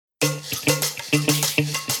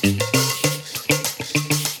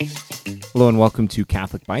Hello and welcome to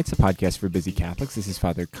Catholic Bites, a podcast for busy Catholics. This is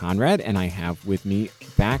Father Conrad, and I have with me,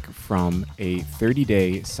 back from a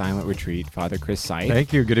 30-day silent retreat, Father Chris Seid.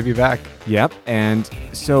 Thank you. Good to be back. Yep. And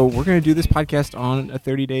so we're going to do this podcast on a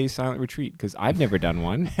 30-day silent retreat because I've never done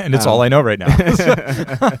one. And it's all I know right now.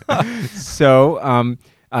 So,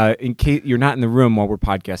 in case you're not in the room while we're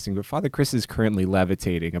podcasting, but Father Chris is currently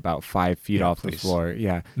levitating about 5 feet off the floor.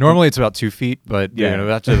 Yeah. Normally it's about 2 feet, but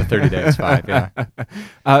after the 30 days, 5. Yeah.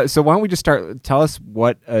 So why don't we just start? Tell us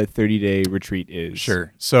what a 30-day retreat is.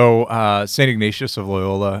 Sure. So St. Ignatius of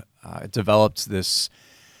Loyola developed this.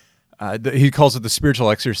 He calls it the spiritual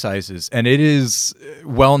exercises, and it is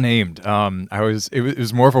well named. It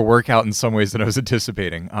was more of a workout in some ways than I was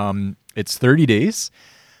anticipating. It's 30 days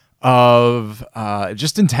of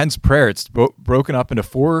just intense prayer. It's broken up into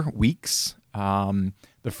 4 weeks. The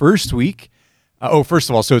first week, first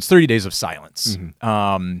of all, so it's 30 days of silence.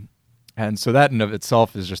 Mm-hmm. And so that in of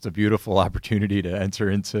itself is just a beautiful opportunity to enter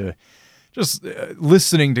into just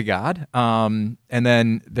listening to God. And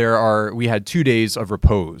then we had 2 days of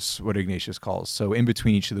repose, what Ignatius calls. So in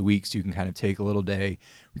between each of the weeks, you can kind of take a little day,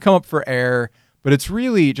 we come up for air, but it's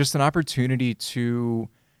really just an opportunity to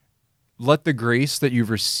let the grace that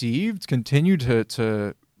you've received continue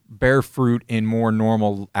to bear fruit in more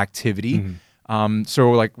normal activity. Mm-hmm.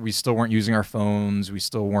 So like we still weren't using our phones, we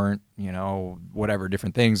still weren't, whatever,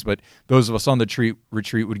 different things. But those of us on the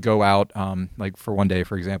retreat would go out, like for one day,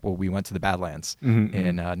 for example, we went to the Badlands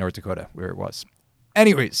in North Dakota, where it was.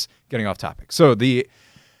 Anyways, getting off topic. So the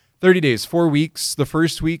 30 days, 4 weeks. The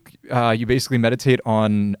first week, you basically meditate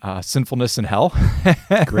on sinfulness and hell.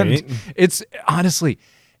 Great. It's honestly,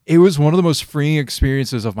 it was one of the most freeing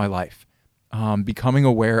experiences of my life, becoming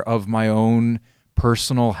aware of my own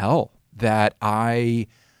personal hell that I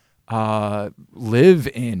live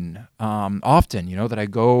in often, that I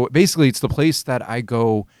go, basically it's the place that I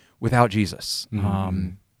go without Jesus. Mm-hmm.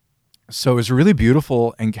 So it was a really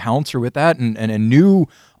beautiful encounter with that and a new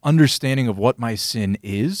understanding of what my sin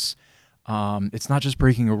is. It's not just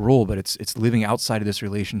breaking a rule, but it's living outside of this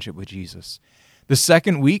relationship with Jesus. The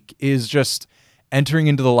second week is just entering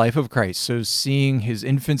into the life of Christ. So seeing his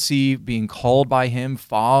infancy, being called by him,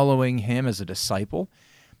 following him as a disciple.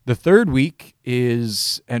 The third week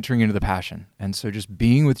is entering into the passion. And so just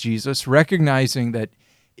being with Jesus, recognizing that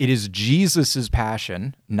it is Jesus's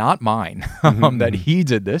passion, not mine, that he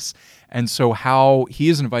did this. And so how he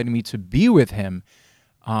is inviting me to be with him,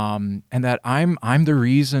 and that I'm the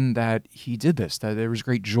reason that he did this, that there was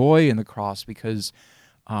great joy in the cross because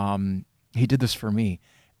he did this for me.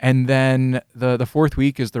 And then the fourth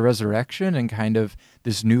week is the resurrection and kind of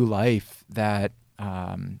this new life that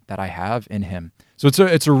I have in him. So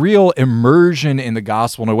it's a real immersion in the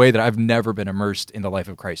gospel in a way that I've never been immersed in the life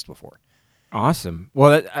of Christ before. Awesome.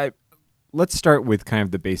 Well, let's start with kind of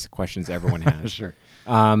the basic questions everyone has. Sure.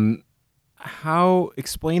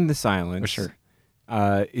 Explain the silence? Sure.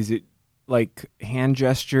 Is it like hand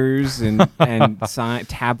gestures and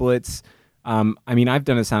tablets? I've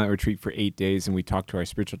done a silent retreat for 8 days, and we talked to our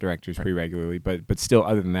spiritual directors pretty regularly, but still,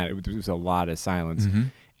 other than that, it was a lot of silence. Mm-hmm.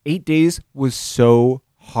 8 days was so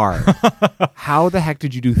hard. How the heck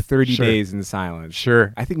did you do 30 days in silence?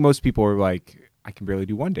 Sure. I think most people are like, I can barely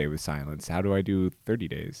do 1 day with silence. How do I do 30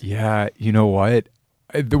 days? Yeah, you know what?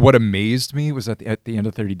 What amazed me was at the end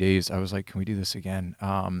of 30 days, I was like, can we do this again?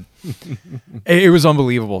 It was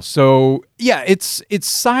unbelievable. So, yeah, it's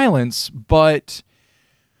silence, but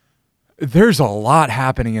there's a lot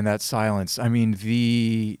happening in that silence. I mean,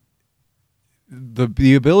 the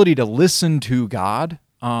ability to listen to God,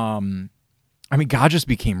 God just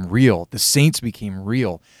became real. The saints became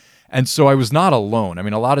real. And so I was not alone. I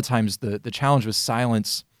mean, a lot of times the challenge with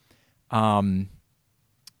silence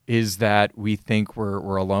is that we think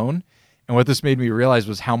we're alone. And what this made me realize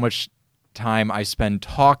was how much time I spend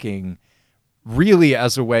talking really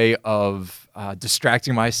as a way of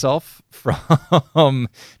distracting myself from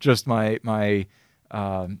just my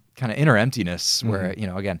kind of inner emptiness where,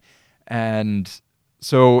 again, and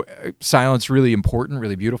so silence really important,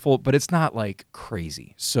 really beautiful, but it's not like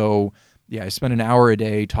crazy. So yeah, I spend an hour a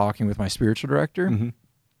day talking with my spiritual director,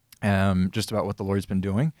 just about what the Lord's been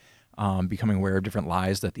doing, becoming aware of different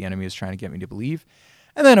lies that the enemy is trying to get me to believe.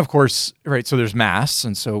 And then, of course, right, so there's Mass,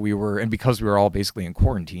 and so because we were all basically in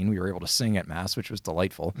quarantine, we were able to sing at Mass, which was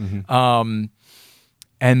delightful. Mm-hmm.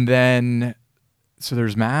 And then, so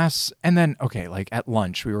there's Mass, and then, okay, like at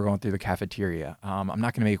lunch, we were going through the cafeteria. I'm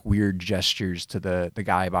not going to make weird gestures to the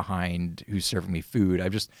guy behind who's serving me food.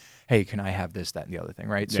 I'm just, hey, can I have this, that, and the other thing,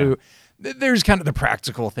 right? Yeah. So there's kind of the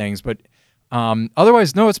practical things, but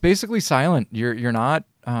Otherwise, no, it's basically silent. You're not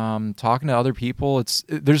talking to other people.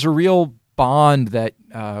 There's a real bond that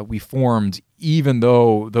we formed, even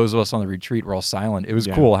though those of us on the retreat were all silent. It was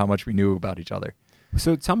cool how much we knew about each other.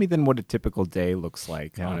 So tell me then what a typical day looks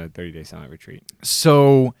like Yeah. on a 30-day silent retreat.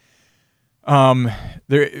 So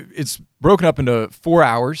it's broken up into 4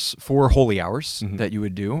 hours, 4 holy hours that you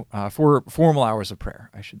would do, 4 formal hours of prayer,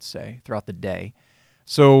 I should say, throughout the day.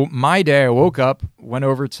 So my day, I woke up, went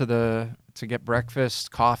over to get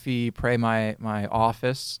breakfast, coffee, pray my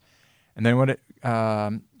office, and then would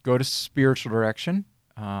go to spiritual direction.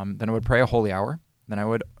 Then I would pray a holy hour. Then I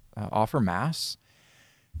would offer mass,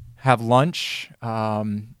 have lunch,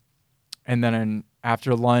 and then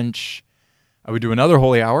after lunch, I would do another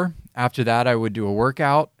holy hour. After that, I would do a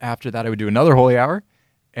workout. After that, I would do another holy hour,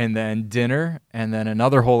 and then dinner, and then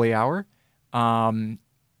another holy hour.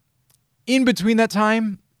 In between that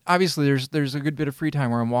time, obviously, there's a good bit of free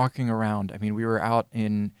time where I'm walking around. I mean, we were out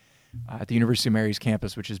at the University of Mary's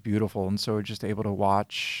campus, which is beautiful, and so just able to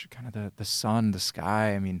watch kind of the sun, the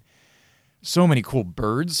sky. I mean, so many cool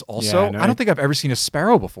birds. Also, Yeah, no, I don't think I've ever seen a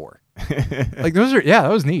sparrow before. Like that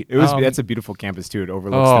was neat. That's a beautiful campus too. It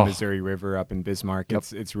overlooks the Missouri River up in Bismarck. Yep.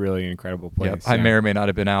 It's really an incredible place. Yep. I may or may not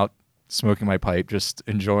have been out smoking my pipe, just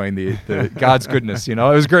enjoying the God's goodness. It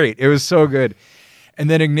was great. It was so good. And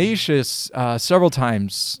then Ignatius,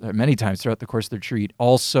 many times throughout the course of the retreat,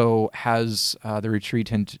 also has the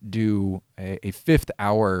retreatant do a 5th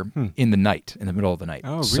hour in the night, in the middle of the night.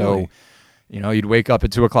 Oh, really? So, you'd wake up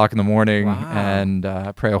at 2 o'clock in the morning Wow. and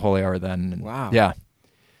pray a holy hour then. And, Wow. Yeah.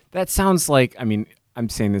 That sounds like, I mean, I'm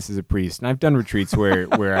saying this as a priest, and I've done retreats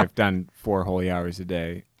where I've done 4 holy hours a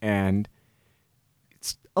day, and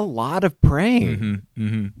it's a lot of praying. Mm-hmm.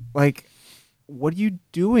 Mm-hmm. Like, what are you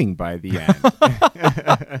doing by the end?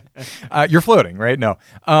 You're floating, right? No.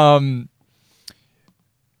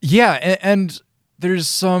 Yeah, and there's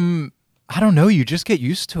some, I don't know, you just get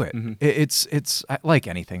used to it. Mhm. It's like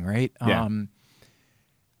anything, right? Yeah.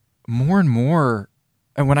 More and more,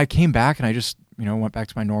 and when I came back and I just, went back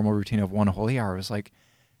to my normal routine of 1 holy hour, I was like,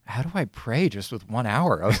 how do I pray just with 1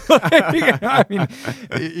 hour? I was like, I mean,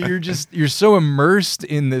 you're so immersed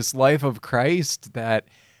in this life of Christ that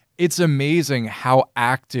it's amazing how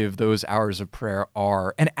active those hours of prayer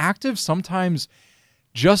are, and active sometimes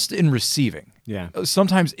just in receiving. Yeah.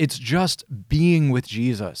 Sometimes it's just being with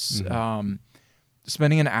Jesus,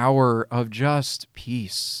 spending an hour of just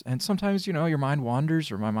peace. And sometimes, your mind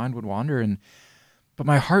wanders, or my mind would wander, but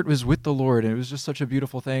my heart was with the Lord, and it was just such a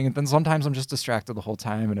beautiful thing. And then sometimes I'm just distracted the whole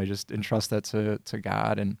time, and I just entrust that to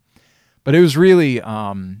God. But it was really,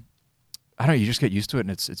 I don't know, you just get used to it,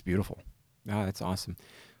 and it's beautiful. Oh, that's awesome.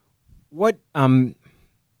 What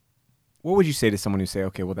would you say to someone who say,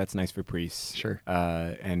 okay, well, that's nice for priests, Sure.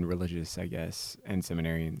 And religious, I guess, and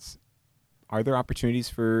seminarians? Are there opportunities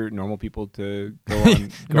for normal people to go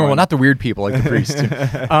on? Normal, not the weird people like the priest.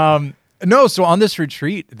 No, so on this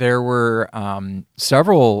retreat, there were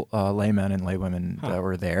several laymen and laywomen that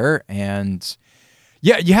were there, and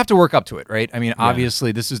yeah, you have to work up to it, right? I mean,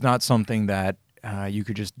 obviously, this is not something that you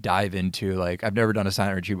could just dive into. Like, I've never done a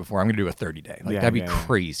silent retreat before. I'm going to do a 30-day. Like, that'd be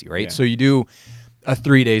crazy, right? Yeah. So you do a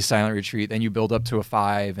 3-day silent retreat, then you build up to a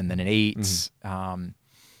 5, and then an 8.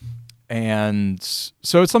 And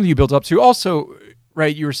so it's something you build up to. Also,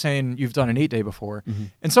 right, you were saying you've done an 8-day before.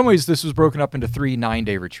 In some ways, this was broken up into 3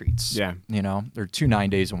 9-day retreats. Yeah. There are 2 9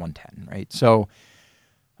 days and 1 10, right? So,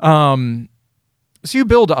 so you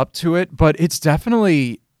build up to it, but it's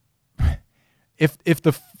definitely, if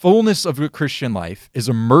the fullness of a Christian life is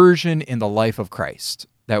immersion in the life of Christ,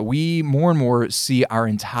 that we more and more see our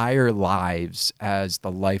entire lives as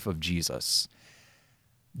the life of Jesus,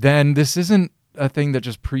 then this isn't a thing that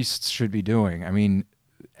just priests should be doing. I mean,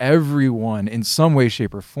 everyone in some way,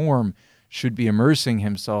 shape, or form should be immersing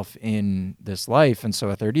himself in this life. And so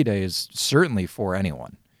a 30-day is certainly for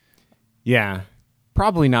anyone. Yeah.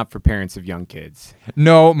 Probably not for parents of young kids.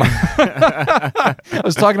 No, I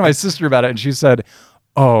was talking to my sister about it, and she said,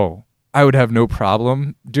 "Oh, I would have no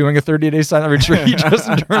problem doing a 30-day silent retreat just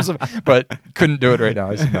in terms of," but couldn't do it right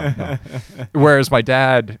now. I said, no. Whereas my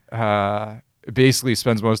dad basically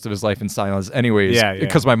spends most of his life in silence anyways,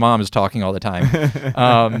 because my mom is talking all the time.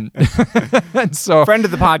 And so, friend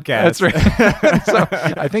of the podcast. That's right. So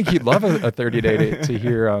I think he'd love a 30-day to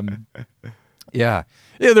hear. Yeah,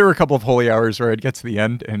 there were a couple of holy hours where I'd get to the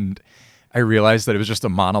end and I realized that it was just a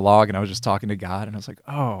monologue and I was just talking to God, and I was like,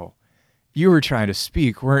 oh, you were trying to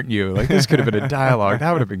speak, weren't you? Like, this could have been a dialogue.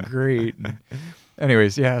 That would have been great. And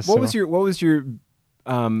anyways, yeah. What was your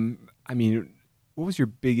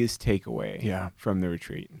biggest takeaway from the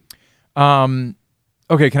retreat?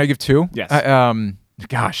 Okay, can I give 2? Yes.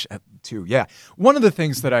 Gosh, too. Yeah. One of the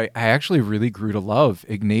things that I actually really grew to love,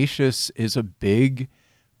 Ignatius is a big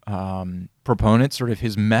proponent, sort of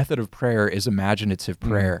his method of prayer is imaginative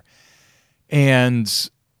prayer. And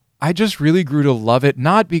I just really grew to love it,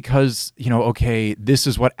 not because, okay, this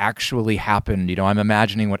is what actually happened, I'm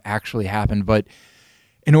imagining what actually happened, but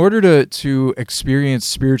in order to experience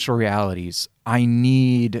spiritual realities, I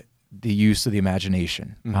need the use of the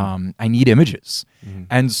imagination. I need images.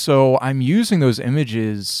 And so I'm using those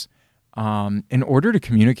images in order to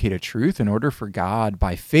communicate a truth, in order for God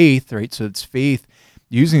by faith, right? So it's faith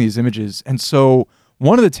using these images. And so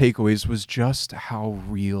one of the takeaways was just how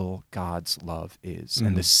real God's love is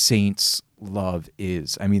and the saints' love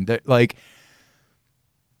is. I mean,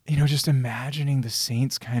 just imagining the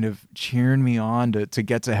saints kind of cheering me on to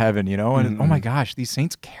get to heaven, and oh my gosh, these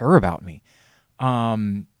saints care about me.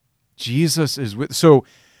 Jesus is with, so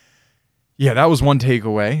yeah, that was one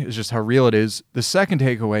takeaway, is just how real it is. The second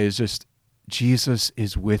takeaway is just Jesus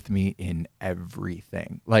is with me in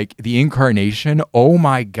everything. Like the incarnation, oh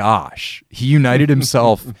my gosh, he united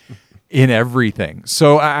himself in everything.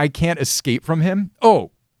 So I can't escape from him. Oh,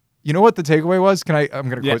 you know what the takeaway was? I'm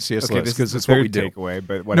going to quote C.S. Lewis because it's what we do. Takeaway,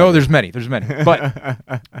 but whatever. No, there's many, but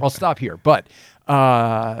I'll stop here. But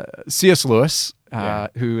C.S. Lewis,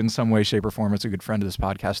 who in some way, shape, or form is a good friend of this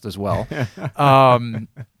podcast as well,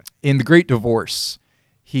 in The Great Divorce,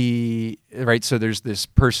 so there's this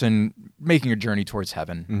person making a journey towards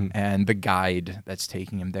heaven and the guide that's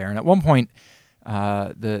taking him there. And at one point,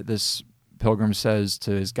 this pilgrim says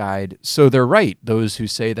to his guide, "So they're right, those who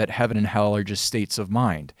say that heaven and hell are just states of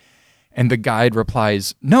mind." And the guide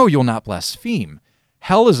replies, "No, you'll not blaspheme.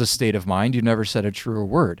 Hell is a state of mind. You never said a truer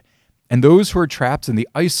word. And those who are trapped in the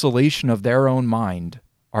isolation of their own mind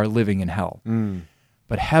are living in hell.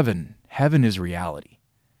 But heaven is reality."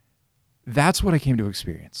 That's what I came to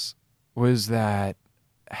experience, was that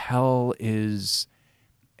hell is,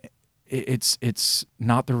 it's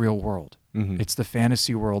not the real world. It's the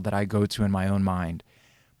fantasy world that I go to in my own mind.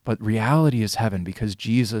 But reality is heaven, because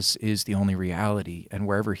Jesus is the only reality, and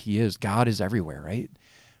wherever he is, God is everywhere, right?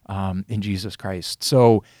 In Jesus Christ.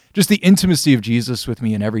 So just the intimacy of Jesus with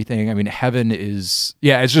me and everything. I mean, heaven is,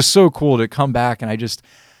 it's just so cool to come back, and I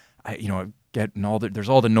get in there's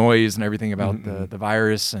all the noise and everything about the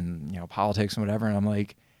virus and, politics and whatever. And I'm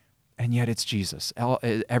like, and yet it's Jesus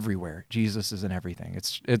everywhere. Jesus is in everything.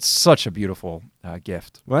 It's such a beautiful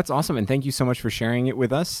gift. Well, that's awesome. And thank you so much for sharing it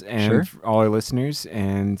with us and for all our listeners.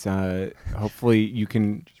 And hopefully you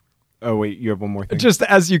can... Oh, wait, you have one more thing. Just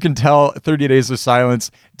as you can tell, 30 Days of Silence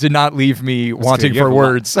did not leave me wanting for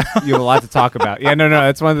words. You have a lot to talk about. Yeah, no,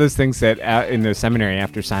 that's one of those things that in the seminary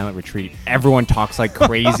after silent retreat, everyone talks like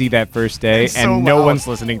crazy that first day, and no one's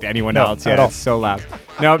listening to anyone else. Yeah, it's so loud.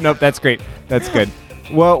 Nope, that's great. That's good.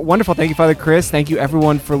 Well, wonderful. Thank you, Father Chris. Thank you,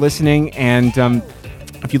 everyone, for listening. And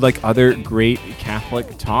if you'd like other great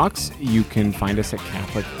Catholic talks, you can find us at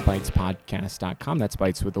CatholicBitesPodcast.com. That's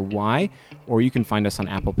Bites with a Y. Or you can find us on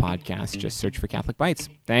Apple Podcasts. Just search for Catholic Bites.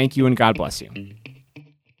 Thank you, and God bless you.